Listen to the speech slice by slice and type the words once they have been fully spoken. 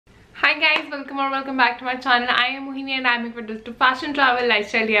Hi guys, welcome back to my channel. I am Mohini and I am here for this to fashion, travel,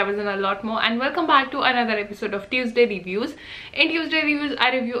 lifestyle, travels and a lot more. And welcome back to another episode of Tuesday Reviews. In Tuesday Reviews,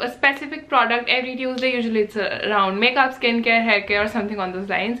 I review a specific product every Tuesday. Usually it's around makeup, skincare, hair care or something on those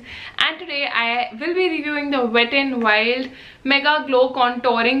lines. And today I will be reviewing the Wet n Wild Mega Glow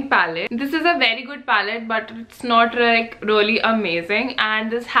Contouring Palette. This is a very good palette, but it's not like really amazing.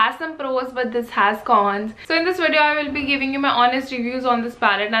 And this has some pros, but this has cons. So in this video, I will be giving you my honest reviews on this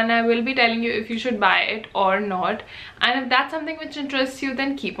palette and I will be telling you if you should buy it or not. And if that's something which interests you,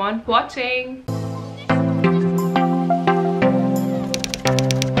 then keep on watching.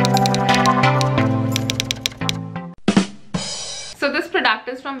 So this product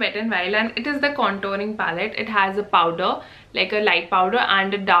is from Wet n Wild and it is the contouring palette. It has a powder, like a light powder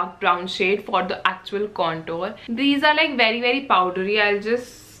and a dark brown shade for the actual contour. These are like very powdery. I'll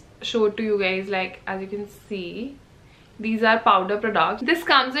just show it to you guys. Like as you can see, these are powder products. This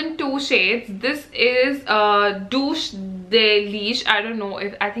comes in two shades. This is Douche de Liche. I don't know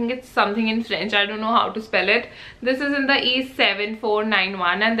if, I think it's something in French. I don't know how to spell it. This is in the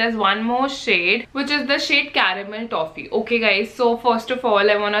E7491 and there's one more shade which is the shade Caramel Toffee. Okay guys, so first of all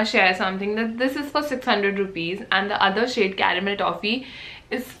I want to share something that this is for 600 rupees and the other shade Caramel Toffee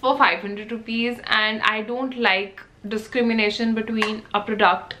is for 500 rupees, and I don't like discrimination between a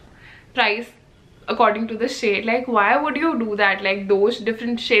product price according to the shade. Like, why would you do that? Like, those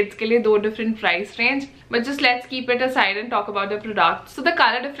different shades ke liye do different price range. But just let's keep it aside and talk about the product. So the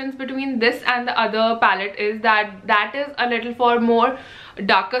color difference between this and the other palette is that is a little for more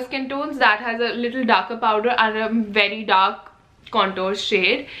darker skin tones. That has a little darker powder and a very dark contour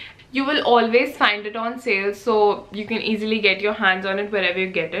shade. You will always find it on sale, so you can easily get your hands on it wherever you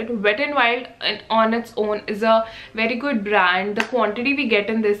get it. Wet n Wild on its own is a very good brand. The quantity we get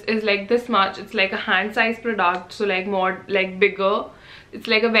in this is like this much. It's like a hand size product, so like more like bigger. It's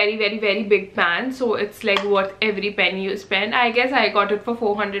like a very big pan, so it's like worth every penny you spend. I guess I got it for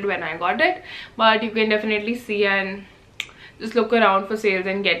 400 when I got it, but you can definitely see and just look around for sales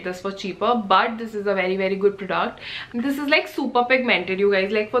and get this for cheaper. But this is a very good product. This is like super pigmented, you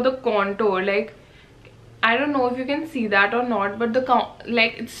guys. Like for the contour, like I don't know if you can see that or not, but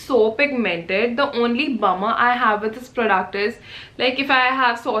like it's so pigmented. The only bummer I have with this product is like if I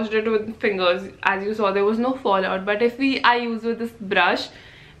have swatched it with fingers, as you saw, there was no fallout. But if I use with this brush,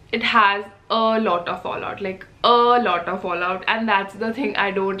 it has a lot of fallout, like a lot of fallout, and that's the thing I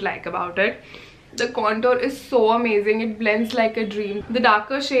don't like about it. The contour is so amazing. It blends like a dream. The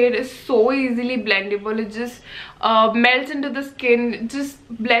darker shade is so easily blendable. It just melts into the skin. It just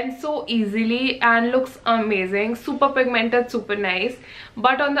blends so easily and looks amazing. Super pigmented, super nice.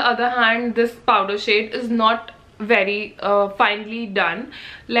 But on the other hand, this powder shade is not very finely done.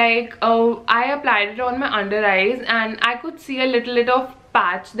 Like I applied it on my under eyes and I could see a little of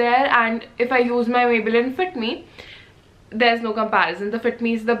patch there, and if I use my Maybelline Fit Me, there's no comparison. The Fit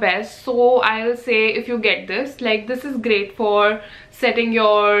Me is the best. So I'll say if you get this, like this is great for setting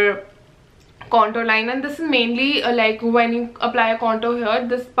your contour line, and this is mainly like when you apply a contour here,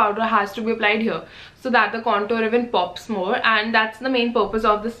 this powder has to be applied here so that the contour even pops more, and that's the main purpose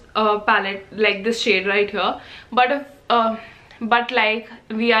of this palette, like this shade right here. But if but like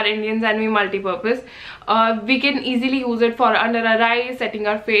we are Indians and we multi-purpose, we can easily use it for under our eyes, setting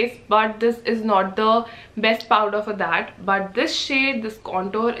our face, but this is not the best powder for that. But this shade, this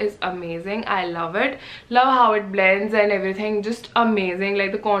contour is amazing. I love it. Love how it blends and everything, just amazing.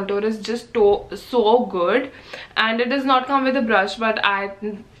 Like the contour is just so good, and it does not come with a brush, but I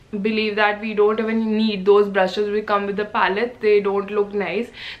believe that we don't even need those brushes. We come with the palette. They don't look nice.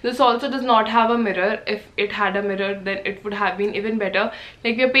 This also does not have a mirror. If it had a mirror, then it would have been even better.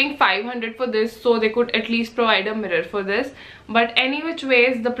 Like we're paying 500 for this, so they could at least provide a mirror for this. But any which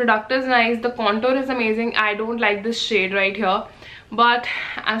ways, the product is nice. The contour is amazing. I don't like this shade right here, but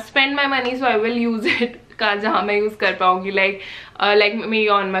I spend my money, so I will use it जहाँ मैं use कर पाऊँगी, like maybe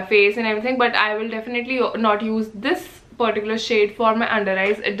on my face and everything. But I will definitely not use this particular shade for my under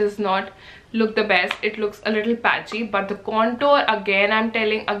eyes. It does not look the best. It looks a little patchy, but the contour, again, I'm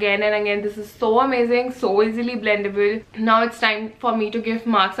telling again and again, this is so amazing, so easily blendable. Now it's time for me to give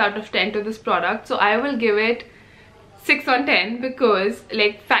marks out of 10 to this product. So I will give it 6 on 10 because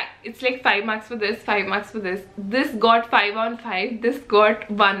like it's like 5 marks for this, 5 marks for this. This got 5 on 5. This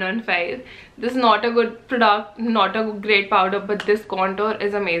got 1 on 5. This is not a good product, not a great powder, but this contour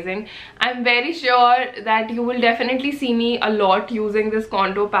is amazing. I'm very sure that you will definitely see me a lot using this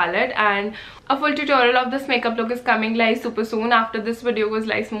contour palette, and a full tutorial of this makeup look is coming live super soon after this video goes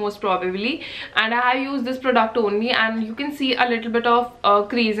live most probably. And I have used this product only, and you can see a little bit of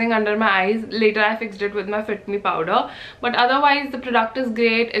creasing under my eyes. Later I fixed it with my Fit Me powder, but otherwise the product is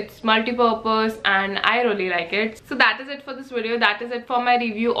great. It's multi-purpose and I really like it. So that is it for this video. That is it for my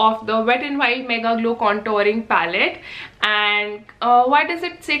review of the Wet n Wild Mega Glow contouring palette. And why does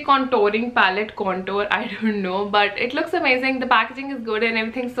it say contouring palette contour? I don't know, but it looks amazing. The packaging is good and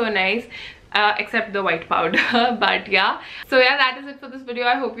everything's so nice. Except the white powder. But yeah, so yeah, that is it for this video.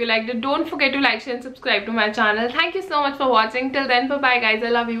 I hope you liked it. Don't forget to like, share and subscribe to my channel. Thank you so much for watching. Till then, bye bye guys. I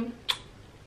love you.